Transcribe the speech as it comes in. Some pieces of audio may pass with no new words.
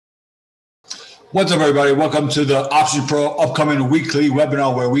What's up, everybody? Welcome to the OptionPro Upcoming weekly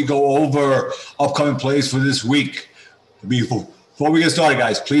webinar where we go over upcoming plays for this week. Before we get started,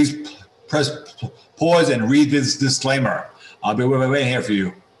 guys, please press pause and read this disclaimer. I'll be waiting here for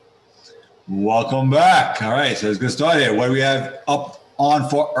you. Welcome back. All right, so let's get started here. What do we have up on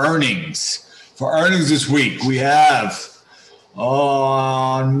for earnings? For earnings this week, we have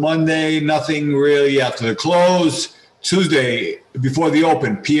on Monday, nothing really after the close. Tuesday, before the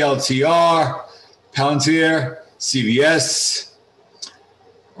open, PLTR, Palantir, CVS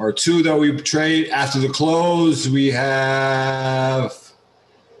are two that we trade. After the close, we have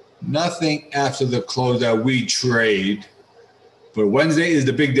nothing after the close that we trade. But Wednesday is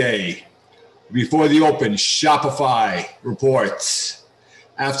the big day. Before the open, Shopify reports.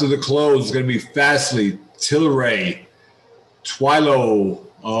 After the close, it's going to be Fastly, Tilray, Twilo,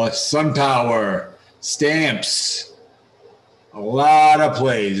 SunPower, Stamps. A lot of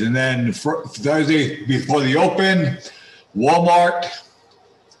plays. And then Thursday before the open, Walmart.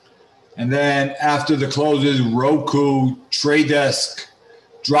 And then after the closes, Roku, Trade Desk,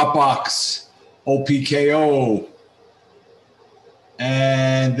 Dropbox, OPKO.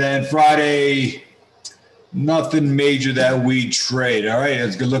 And then Friday, nothing major that we trade. All right,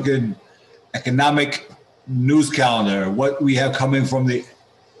 let's go look at economic news calendar. What we have coming from the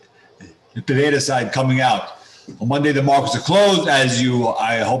data side coming out. On Monday, the markets are closed. As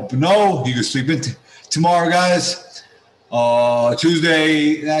I hope know, you can sleep in tomorrow, guys.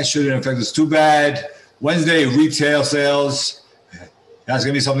 Tuesday, that shouldn't affect us too bad. Wednesday, retail sales. That's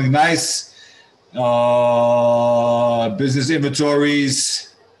going to be something nice. Business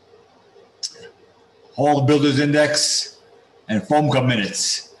inventories, Hall Builders Index, and foam cup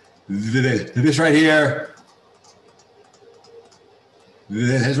minutes. This right here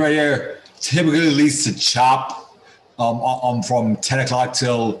typically leads to chop from 10 o'clock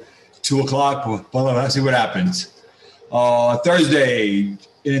till 2 o'clock, but let's see what happens. Thursday,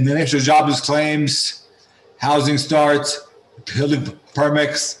 in the initial jobless claims, housing starts, building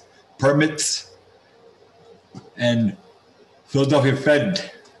permits, and Philadelphia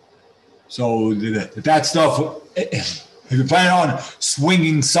Fed. So that stuff, if you're planning on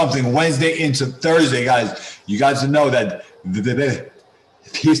swinging something Wednesday into Thursday, guys, you guys know that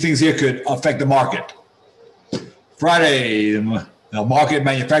these things here could affect the market. Friday, the market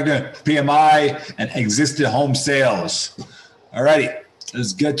manufacturing PMI and existing home sales. All righty,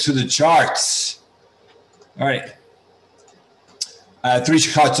 let's get to the charts. All right. Three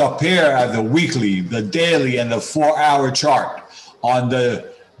charts up here. I have the weekly, the daily, and the 4-hour chart. On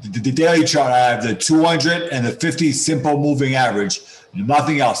the daily chart, I have the 200 and the 50 simple moving average.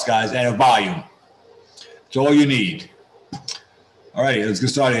 Nothing else, guys, and a volume. That's all you need. All right, let's get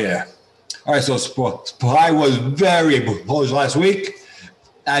started here. All right, so supply was very bullish last week.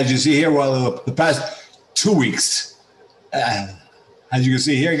 As you see here, well, the past 2 weeks, as you can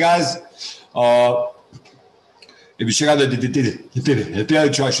see here, guys, if you check out the daily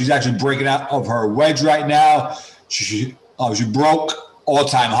chart, she's actually breaking out of her wedge right now. She broke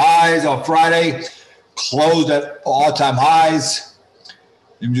all-time highs on Friday, closed at all-time highs.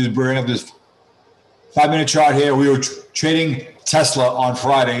 Let me just bring up this 5-minute chart here. We were trading Tesla on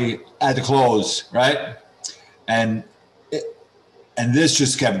Friday at the close, right? And this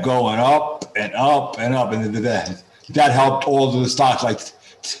just kept going up and up and up, and that helped all of the stocks like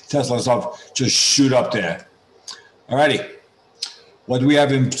Tesla and stuff just shoot up there. All righty, what do we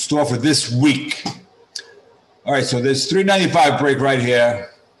have in store for this week? All right, so this 395 break right here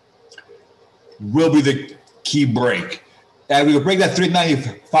will be the key break. And we will break that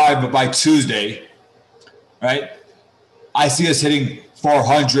 395 by Tuesday, right? I see us hitting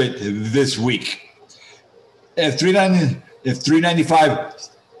 400 this week. If 395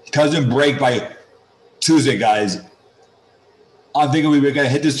 doesn't break by Tuesday, guys, I'm thinking we're going to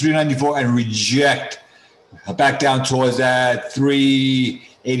hit this 394 and reject back down towards that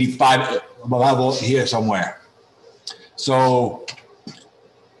 385 level here somewhere. So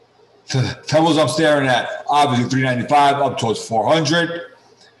the levels I'm staring at, obviously 395 up towards 400.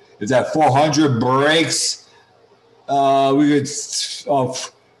 If that 400 breaks, we could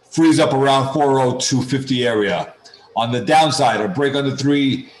freeze up around 402.50 area. On the downside, a break under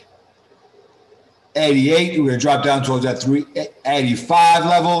 388, we're going to drop down towards that 385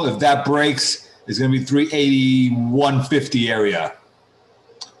 level. If that breaks, it's going to be 381.50 area.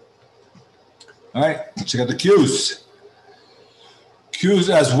 All right, check out the Qs. Qs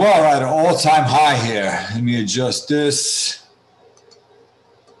as well at an all-time high here. Let me adjust this.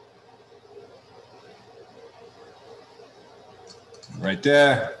 Right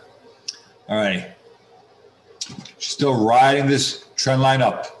there. All right. Still riding this trend line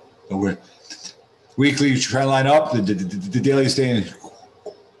up. But Weekly trend line up. The daily is staying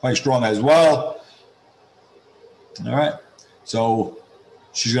quite strong as well. All right. So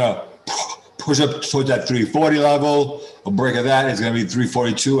she's going to push up towards that 340 level. A break of that is going to be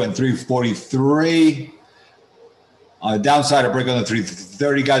 342 and 343. On the downside, a break on the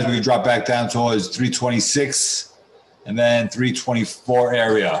 330, guys, we can drop back down towards 326 and then 324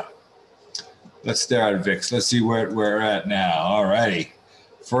 area. Let's stare at VIX. Let's see where we're at now. All righty.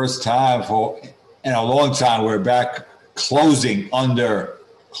 First time in a long time, we're back closing under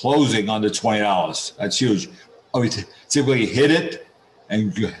 $20. That's huge. We typically hit it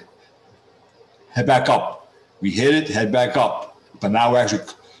and head back up. We hit it, head back up. But now we're actually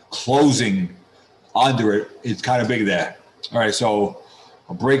closing under it. It's kind of big there. All right, so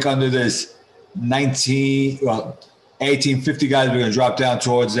a break under this 1850, guys. We're going to drop down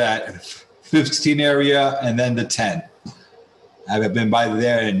towards that 15 area and then the 10. I haven't been by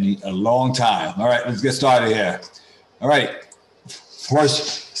there in a long time. All right, let's get started here. All right,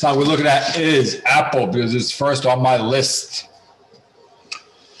 first stock we're looking at is Apple because it's first on my list.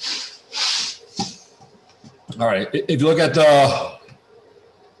 All right, if you look at the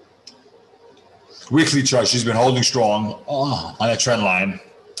weekly chart, she's been holding strong on that trend line.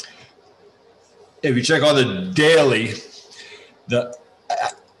 If you check on the daily, the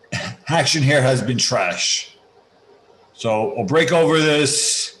action here has been trash. So we'll break over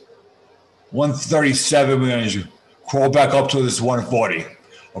this 137. We're going to crawl back up to this 140.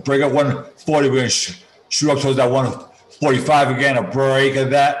 We'll break up 140. We're going to shoot up towards that 145 again. A break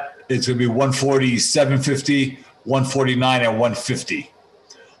of that, it's going to be 147.50, 149, and 150.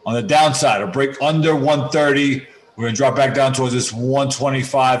 On the downside, a break under 130. We're going to drop back down towards this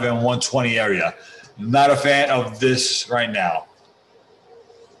 125 and 120 area. Not a fan of this right now.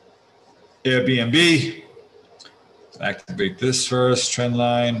 Airbnb. Activate this first, trend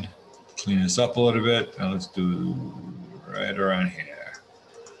line. Clean this up a little bit. Now let's do right around here.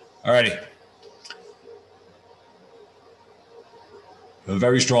 All righty.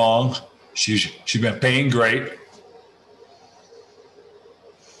 Very strong. She's been paying great.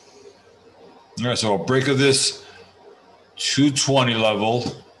 All right, so a break of this 220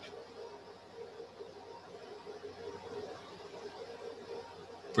 level.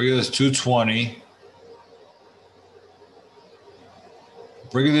 Break of this 220.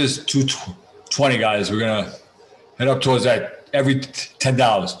 Break of this 220, guys. We're going to head up towards that every $10.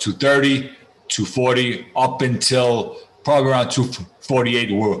 230, 240, up until probably around 248.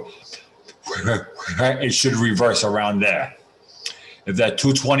 It should reverse around there. If that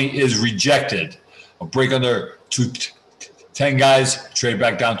 220 is rejected, a break under 210, guys, trade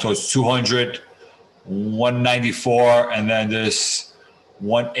back down towards 200, 194, and then this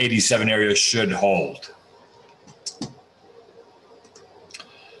 187 area should hold.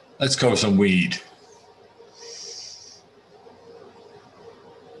 Let's cover some weed.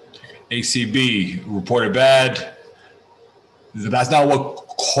 ACB reported bad. That's not what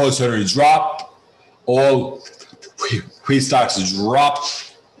caused her to drop. All weed stocks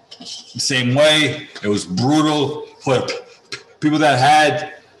dropped the same way. It was brutal for people that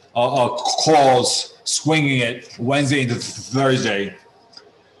had calls swinging it Wednesday into Thursday.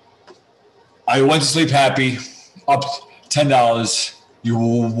 I went to sleep happy, up $10. You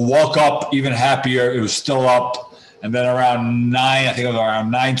woke up even happier. It was still up. And then around 9, I think it was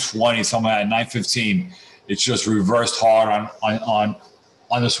around 9:20, somewhere at 9:15, it's just reversed hard on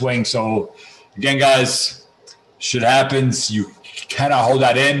the swing. So again, guys, shit happens. You cannot hold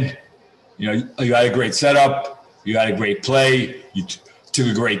that in. You know, you had a great setup. You had a great play. You took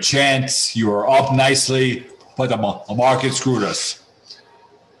a great chance. You were up nicely, but the market screwed us.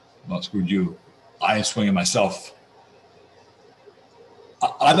 Well, screwed you. I am swinging myself.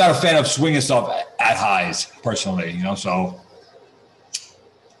 I'm not a fan of swinging stuff at highs, personally, you know, so.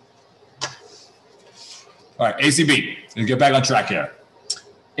 All right, ACB. Let's get back on track here.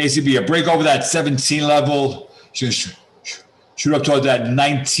 ACB, a break over that 17 level. Shoot up towards that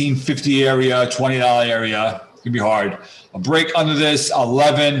 1950 area, $20 area. It's going to be hard. A break under this,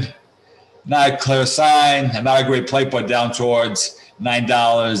 11. Not a clear sign. And not a great play, but down towards $9,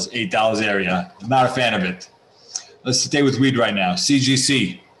 $8 area. I'm not a fan of it. Let's stay with weed right now.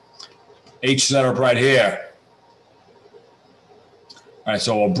 CGC. H setup right here. All right,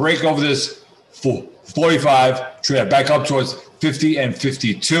 so we'll break over this 45, trade back up towards 50 and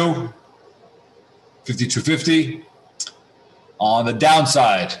 52. 52.50. On the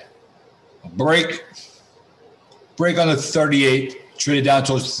downside, a break on the 38, trade it down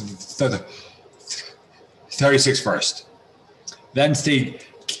towards 36 first. Then stay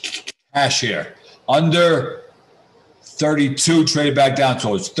cash here. Under 32, traded back down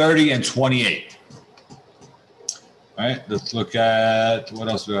towards 30 and 28. All right, let's look at what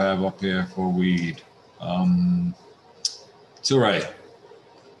else do I have up here for weed. It's all right.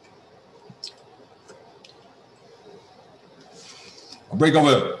 A break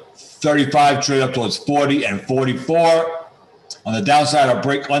over 35, trade up towards 40 and 44. On the downside, a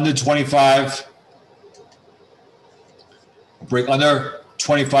break under 25. A break under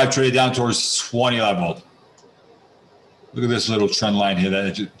 25, traded down towards 20 level. Look at this little trend line here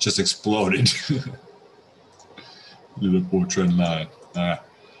that just exploded. Liverpool trend line. All right.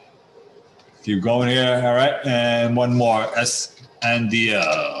 Keep going here. All right. And one more. S and D.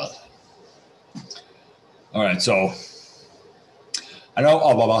 All right. So I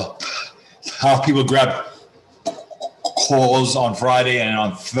know how people grab calls on Friday and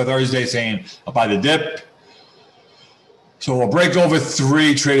on Thursday saying I'll buy the dip. So a break over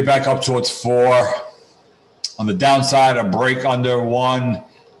 3, traded back up towards 4. On the downside, a break under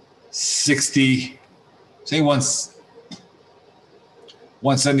 160. Say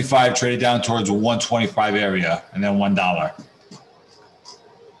 175, traded down towards 125 area, and then $1.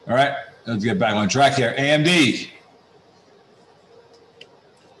 All right, let's get back on track here. AMD.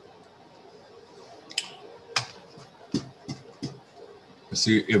 Let's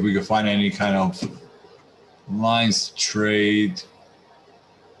see if we can find any kind of lines to trade.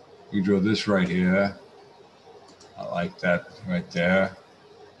 We draw this right here. I like that right there.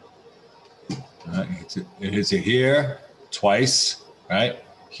 It hits it here twice, right?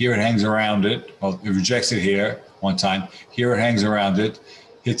 Here it hangs around it. Well, it rejects it here one time. Here it hangs around it.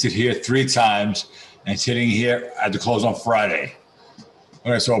 Hits it here 3 times, and it's hitting here at the close on Friday.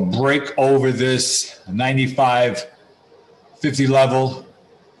 All right, so a break over this 95.50 level.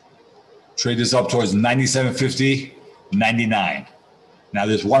 Trade this up towards 97.50, 99. Now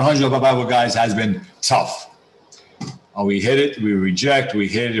this 100 Bible guys has been tough. We hit it, we reject, we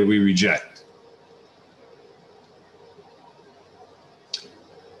hit it, we reject.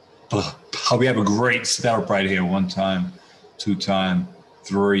 But we have a great setup right here. 1 time, 2 times,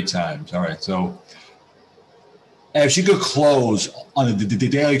 3 times. All right, so if she could close on the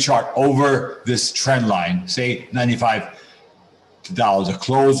daily chart over this trend line, say $95, a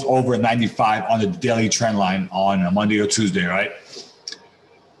close over 95 on the daily trend line on a Monday or Tuesday, right?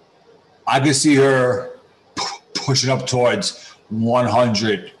 I could see her pushing up towards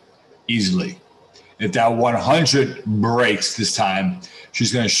 100 easily. If that 100 breaks this time,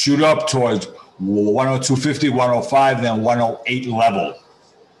 she's going to shoot up towards 102.50, 105, then 108 level.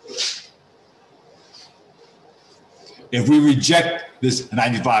 If we reject this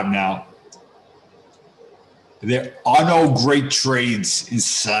 95 now, there are no great trades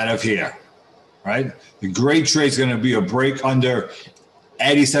inside of here, right? The great trade is going to be a break under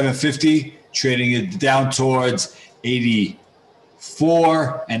 87.50, trading it down towards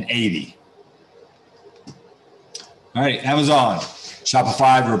 84 and 80. All right, Amazon.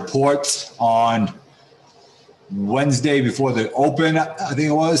 Shopify reports on Wednesday before the open, I think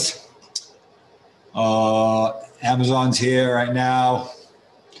it was. Amazon's here right now.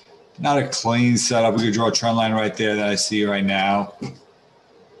 Not a clean setup. We could draw a trend line right there that I see right now.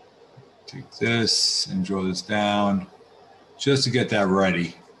 Take this and draw this down just to get that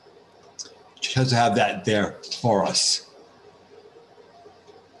ready. Just to have that there for us.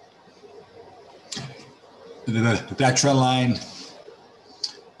 That trend line,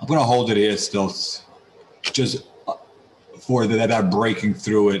 I'm going to hold it here still, just for that breaking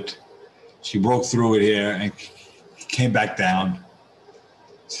through it. She broke through it here and came back down.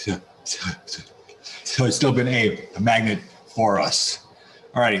 So it's still been a magnet for us.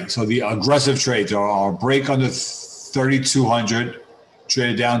 All right, so the aggressive trades are a break under 3,200,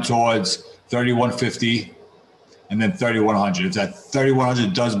 traded down towards 3,150, and then 3,100. If that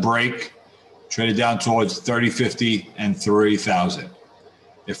 3,100 does break, traded down towards 3,050 and 3,000.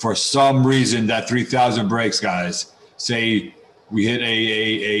 If for some reason that 3,000 breaks, guys, say we hit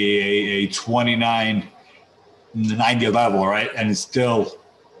a 29.90 level, right, and it's still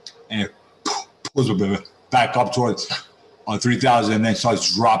and it pulls back up towards 3,000 and then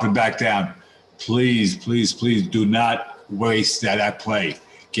starts dropping back down. Please, please, please do not waste that play.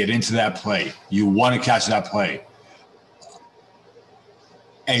 Get into that play. You want to catch that play.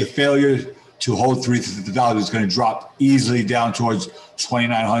 A failure to hold 3,000 is going to drop easily down towards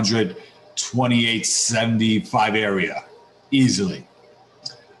 2,900, 2,875 area. Easily.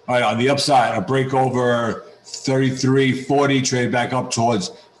 All right, on the upside, a break over 33.40, trade back up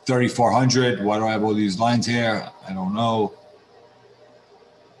towards 3,400. Why do I have all these lines here? I don't know.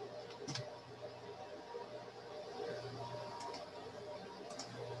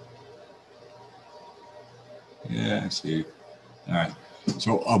 Yeah, I see. All right.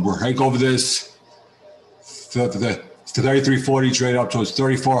 So a break over this 33.40, trade up towards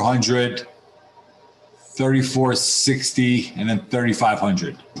 3,400, 34.60, and then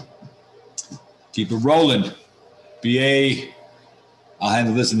 3,500. Keep it rolling. BA, I'll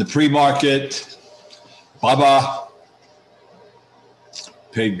handle this in the pre-market. Baba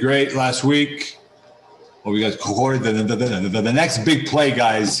paid great last week. Well, we got quartered. The next big play,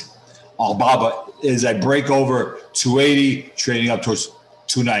 guys, on Baba is I break over 280, trading up towards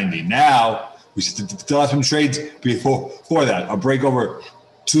 290. Now, we still have some trades before that. A break over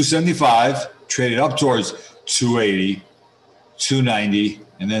 275, traded up towards 280, 290,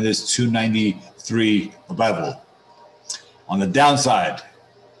 and then there's 293 level. On the downside,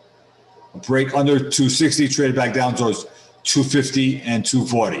 a break under 260, traded back down towards 250 and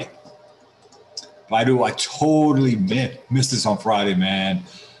 240. Baidu, I totally missed this on Friday, man.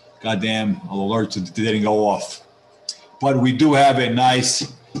 Goddamn, alert didn't go off. But we do have a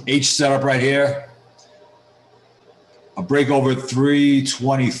nice H setup right here. A break over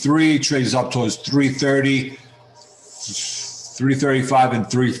 323, trades up towards 330, 335, and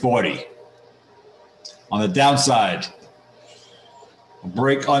 340. On the downside, a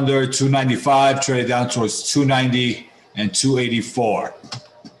break under 295, traded down towards 290 and 284.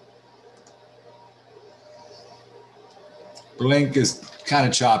 Blink is kind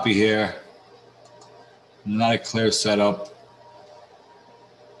of choppy here. Not a clear setup.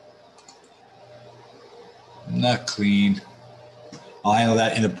 Not clean. I'll handle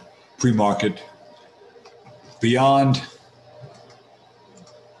that in the pre-market. Beyond.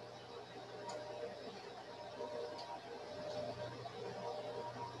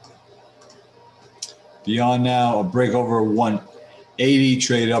 Beyond now, a break over 180,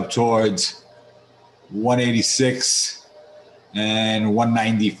 traded up towards 186 and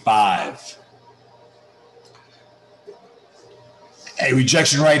 195. A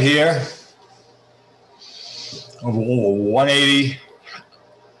rejection right here of 180.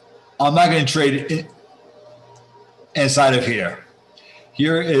 I'm not going to trade inside of here.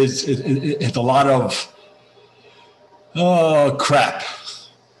 Here is it's a lot of crap.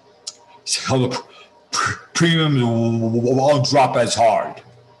 So the premiums won't drop as hard.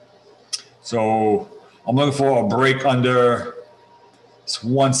 So I'm looking for a break under this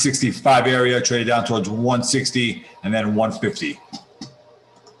 165 area, traded down towards 160 and then 150.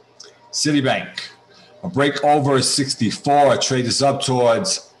 Citibank, a break over 64, trade this up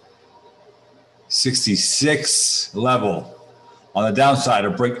towards 66 level. On the downside, a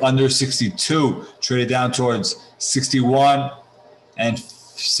break under 62, traded down towards 61 and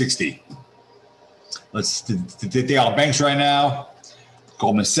 60. Let's take our banks right now.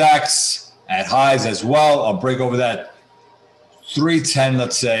 Goldman Sachs at highs as well. I'll break over that 310,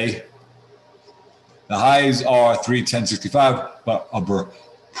 let's say. The highs are 310.65, but I'll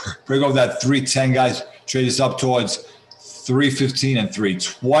break over that 310, guys. Trade this up towards 315 and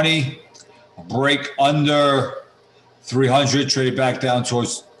 320. A break under 300, trade it back down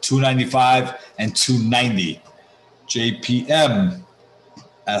towards 295 and 290. JPM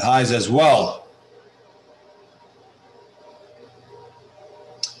at highs as well.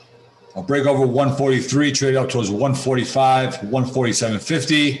 A break over 143, trade up towards 145,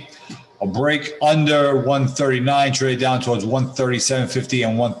 147.50. A break under 139, trade down towards 137.50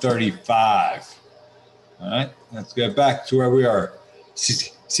 and 135. All right, let's get back to where we are.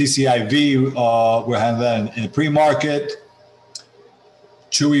 CCIV, we're handling that in the pre-market.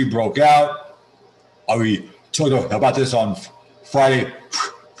 Chewy broke out. We talked about this on Friday.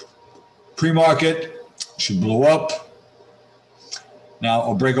 Pre-market, she blew up. Now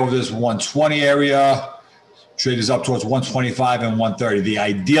I'll break over this 120 area. Trade is up towards 125 and 130. The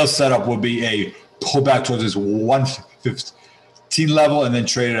ideal setup would be a pullback towards this 115 level and then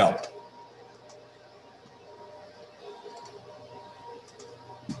trade it up.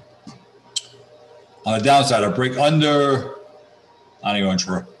 On the downside, a break under. I don't even want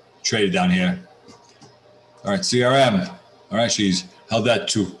to trade it down here. All right, CRM. All right, she's held that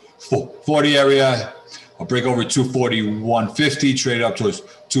 240 area. I'll break over 240, 150, trade up towards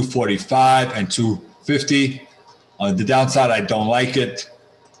 245 and 250. On the downside, I don't like it.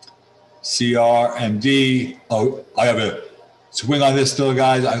 CRMD. Oh, I have a swing on this still,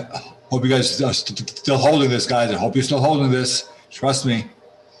 guys. I hope you guys are still holding this, guys. I hope you're still holding this. Trust me.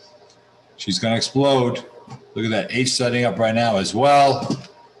 She's going to explode. Look at that H setting up right now as well.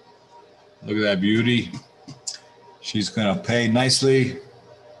 Look at that beauty. She's going to pay nicely.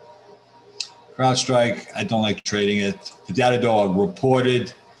 CrowdStrike, I don't like trading it. The Datadog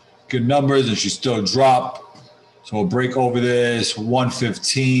reported good numbers and she still dropped. So we'll break over this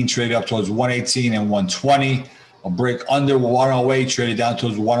 115, trade up towards 118 and 120. I'll break under 108, trade it down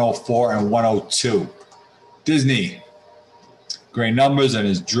towards 104 and 102. Disney, great numbers and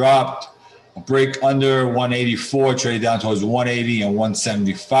is dropped. A break under 184, traded down towards 180 and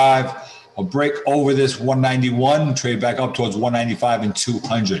 175. A break over this 191, trade back up towards 195 and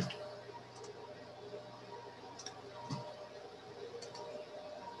 200.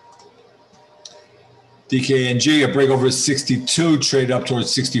 DKNG, a break over 62, trade up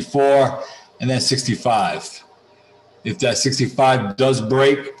towards 64, and then 65. If that 65 does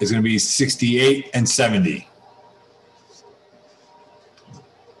break, it's going to be 68 and 70.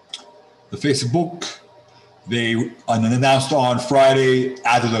 The Facebook, they announced on Friday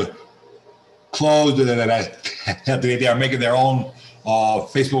after the close that they are making their own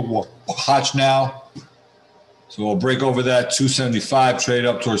Facebook watch now. So we'll break over that 275, trade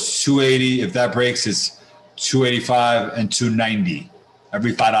up towards 280. If that breaks, it's 285 and 290,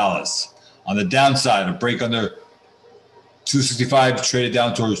 every $5. On the downside, a break under 265, trade it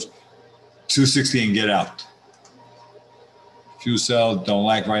down towards 260 and get out. Fuel cell, don't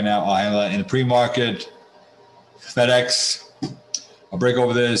like right now. I'll handle that in the pre-market. FedEx, I'll break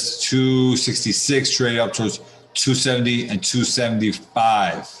over this 266, trade up towards 270 and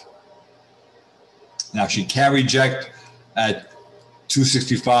 275. Now she can reject at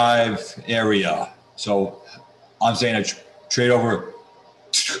 265 area. So I'm saying a trade over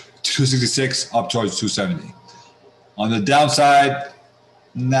 266 up towards 270. On the downside,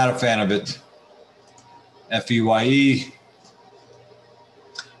 not a fan of it. FEYE,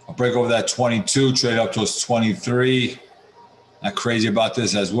 I'll break over that 22, trade up towards 23. Not crazy about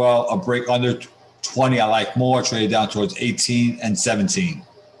this as well. A break under 20, I like more. Trade down towards 18 and 17.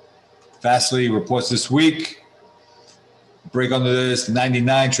 Fastly reports this week. Break under this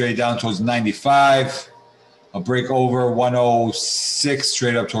 99, trade down towards 95. A break over 106,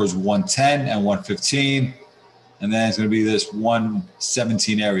 trade up towards 110 and 115. And then it's going to be this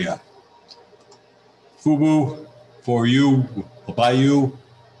 117 area. FUBU, for you, I'll buy you.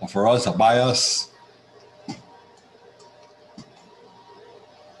 Or for us, I'll buy us.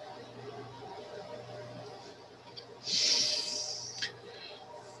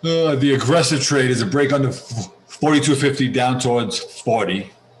 The aggressive trade is a break under 42.50 down towards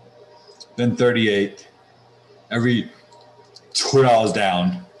 40, then 38, every $2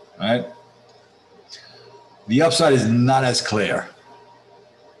 down, right? The upside is not as clear.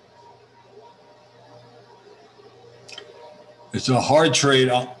 It's a hard trade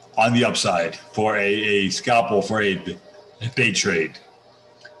on the upside for a scalpel, for a bait trade.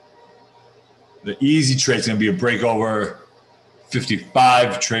 The easy trade is going to be a break over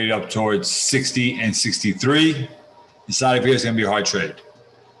 55, trade up towards 60 and 63. Inside of here is going to be a hard trade.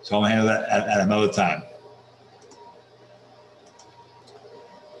 So I'm going to handle that at another time.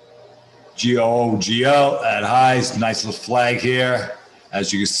 GOOGL at highs, nice little flag here.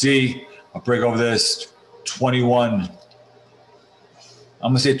 As you can see, I'll break over this 21.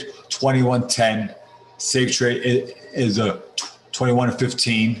 I'm going to say 21.10. Safe trade is a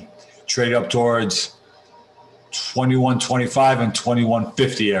 21.15. Trade up towards 21.25 and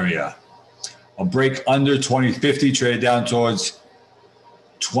 21.50 area. A break under 20.50, trade down towards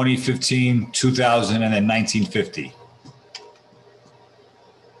 20.15, 2,000, and then 19.50.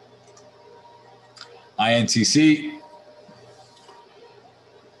 INTC,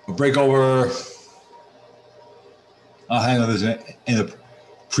 a break over. I'll handle this in the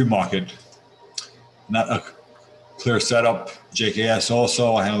pre-market. Not a clear setup. JKS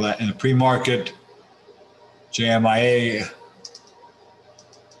also, I'll handle that in the pre-market. JMIA,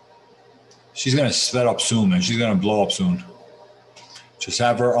 she's going to sped up soon, man. She's going to blow up soon. Just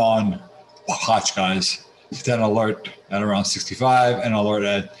have her on watch, guys. Get that alert at around 65 and alert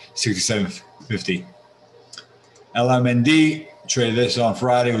at 67.50. LMND, traded this on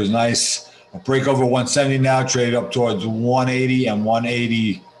Friday. It was nice. A break over 170 now, traded up towards 180 and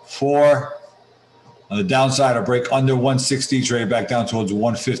 184. On the downside, a break under 160, traded back down towards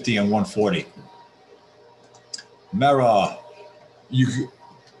 150 and 140. Mara,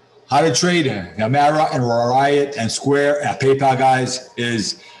 how to trade now, Mara and Riot and Square at PayPal, guys,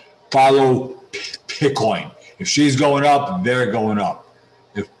 is follow Bitcoin. If she's going up, they're going up.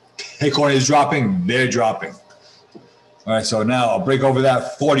 If Bitcoin is dropping, they're dropping. All right, so now I'll break over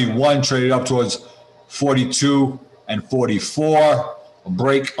that 41, traded up towards 42 and 44. A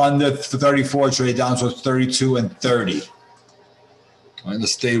break under 34, traded down towards 32 and 30. All right,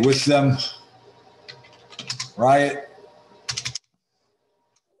 let's stay with them. Riot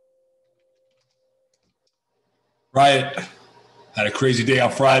had a crazy day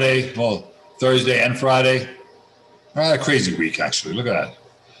on Friday. Well, Thursday and Friday. A crazy week, actually. Look at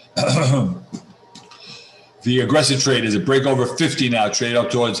that. The aggressive trade is a break over 50 now, trade up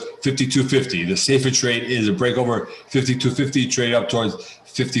towards 52.50. The safer trade is a break over 52.50, trade up towards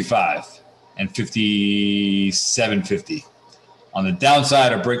 55 and 57.50. On the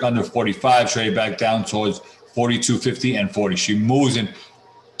downside, a break under 45, trade back down towards 42.50 and 40. She moves in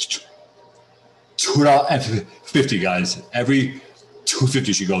 $2.50, guys. Every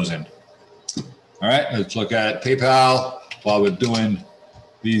 2.50 she goes in. All right, let's look at PayPal while we're doing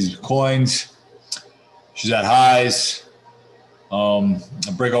these coins. She's at highs. A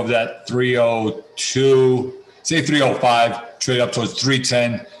break over that 302, say 305, trade up towards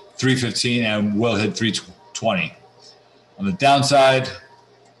 310, 315, and will hit 320. On the downside,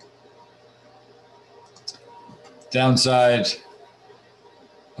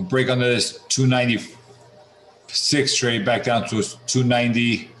 a break under this 296, trade back down to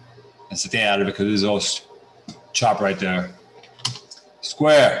 290, and stay out of it because there's all chop right there.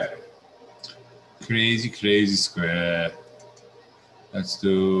 Square. Crazy square. Let's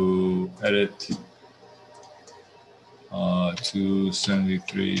do edit.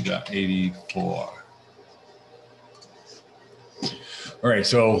 273.84. All right,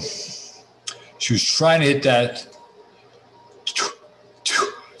 so she was trying to hit that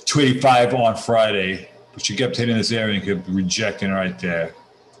 285 on Friday, but she kept hitting this area and kept rejecting right there.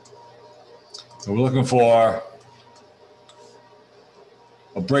 So we're looking for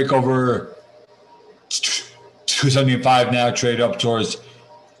a break over 275 now, trade up towards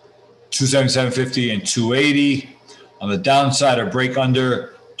 277.50 and 280. On the downside, a break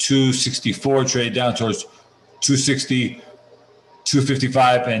under 264, trade down towards 260,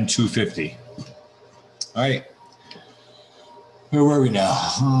 255, and 250. All right. Where were we now?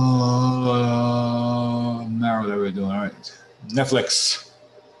 Narrow that we're doing. All right. Netflix.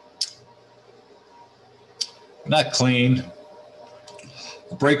 Not clean.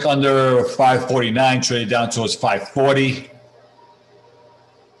 A break under 549, trade down towards 540.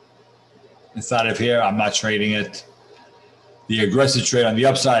 Inside of here, I'm not trading it. The aggressive trade on the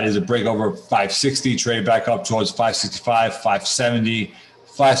upside is a break over 560, trade back up towards 565, 570,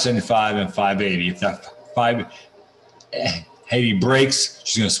 575, and 580. If that 580 breaks,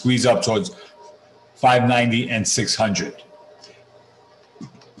 she's going to squeeze up towards 590 and 600.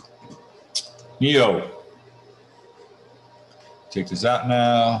 NEO. Take this out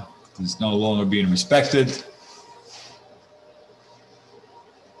now. It's no longer being respected.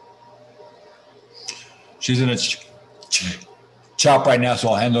 She's in a chop right now, so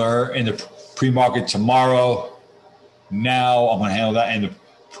I'll handle her in the pre-market tomorrow. Now I'm going to handle that in the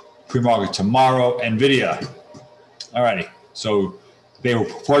pre-market tomorrow. NVIDIA. All righty. So they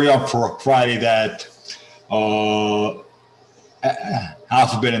reported on Friday that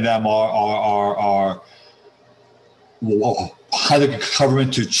Alphabet and them are the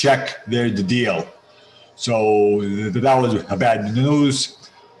government to check the deal. So that was a bad news.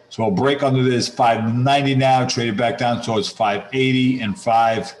 So a break under this 590 now, traded back down towards 580 and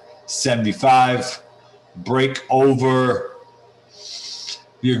 575. Break over.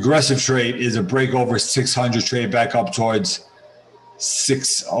 The aggressive trade is a break over 600, trade back up towards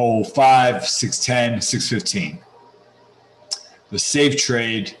 605, 610, 615. The safe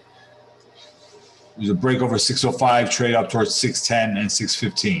trade is a break over 605, trade up towards 610 and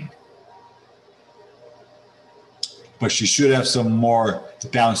 615. But she should have some more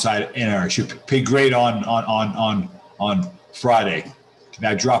downside in her. She paid great on Friday.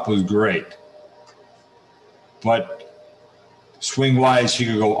 That drop was great. But swing wise, she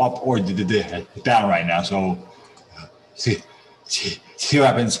could go up or down right now. So see what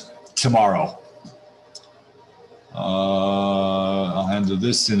happens tomorrow. I'll handle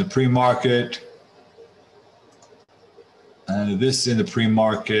this in the pre-market. And this in the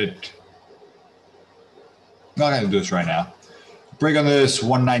pre-market. I'm not going to do this right now. Break on this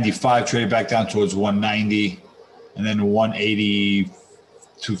 195, trade back down towards 190, and then 180,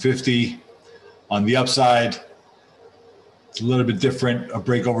 250. On the upside, it's a little bit different. A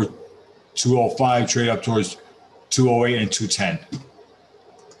break over 205, trade up towards 208 and 210.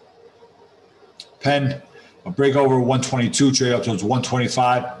 Pen, a break over 122, trade up towards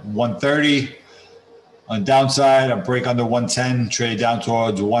 125, 130. On the downside, a break under 110, trade down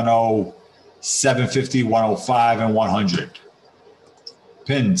towards 107.50, 105, and 100.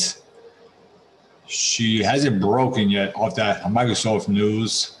 Pins. She hasn't broken yet off that Microsoft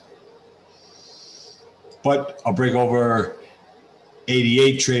news, but a break over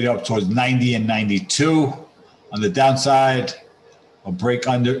 88, trade up towards 90 and 92. On the downside, a break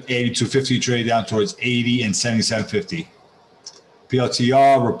under 82.50, trade down towards 80 and 77.50.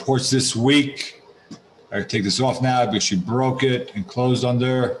 PLTR reports this week. I take this off now because she broke it and closed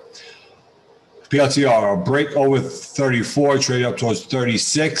under PLTR, a break over 34, trade up towards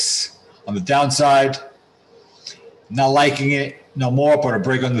 36 on the downside. Not liking it no more, but a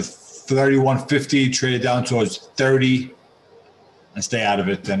break under 31.50, traded down towards 30, and stay out of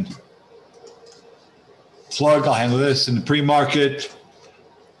it then. Plug, I'll handle this in the pre-market.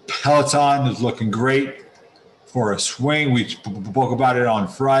 Peloton is looking great for a swing. We spoke about it on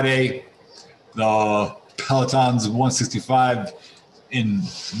Friday. The Peloton's 165 in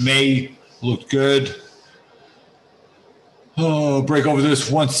May looked good. Break over this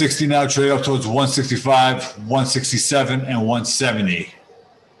 160 now, trade up towards 165, 167, and 170.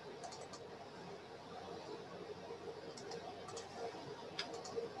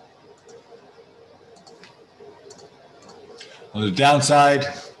 On the downside,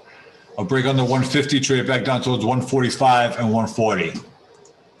 a break under 150, trade back down towards 145 and 140.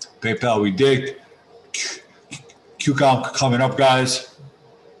 PayPal, we dig. QCOM coming up, guys.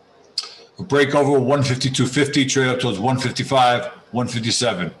 A break over 152.50, trade up towards 155,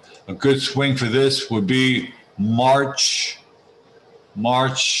 157. A good swing for this would be March,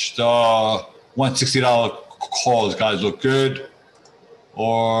 the $160 calls, guys, look good.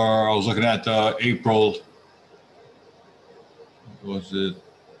 Or I was looking at the April. Was it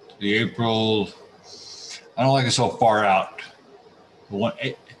the April? I don't like it so far out. The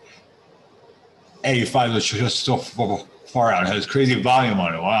 185 was just so far out. It has crazy volume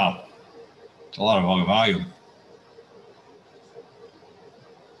on it. Wow. It's a lot of volume.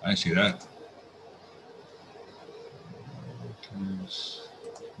 I see that.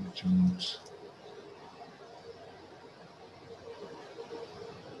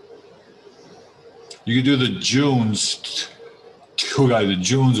 You can do the Junes. Two guys, the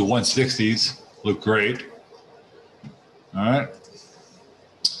Junes 160s look great. All right.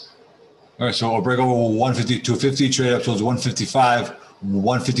 All right, so I'll break over 152.50, trade up towards 155,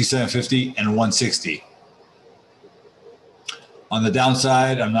 157.50, and 160. On the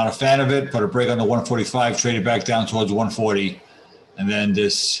downside, I'm not a fan of it, but a break on the 145, traded back down towards 140, and then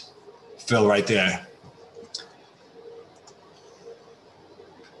this fill right there.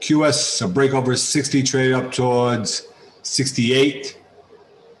 QS, a break over 60, traded up towards 68,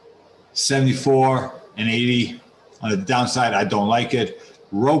 74, and 80. On the downside, I don't like it.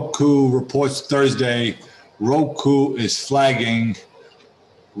 Roku reports Thursday. Roku is flagging.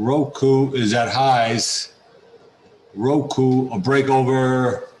 Roku is at highs. Roku, a break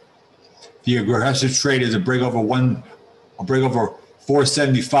over. The aggressive trade is a break over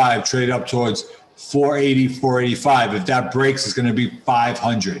 475, trade up towards 480, 485. If that breaks, it's going to be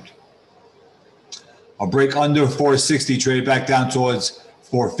 500. A break under 460, trade back down towards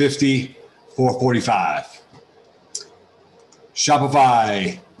 450, 445.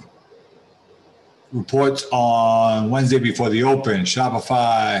 Shopify reports on Wednesday before the open.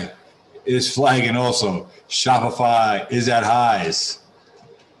 Shopify is flagging also. Shopify is at highs.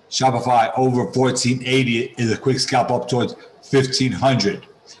 Shopify over 1480 is a quick scalp up towards 1500.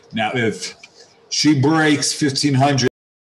 Now, if she breaks 1500,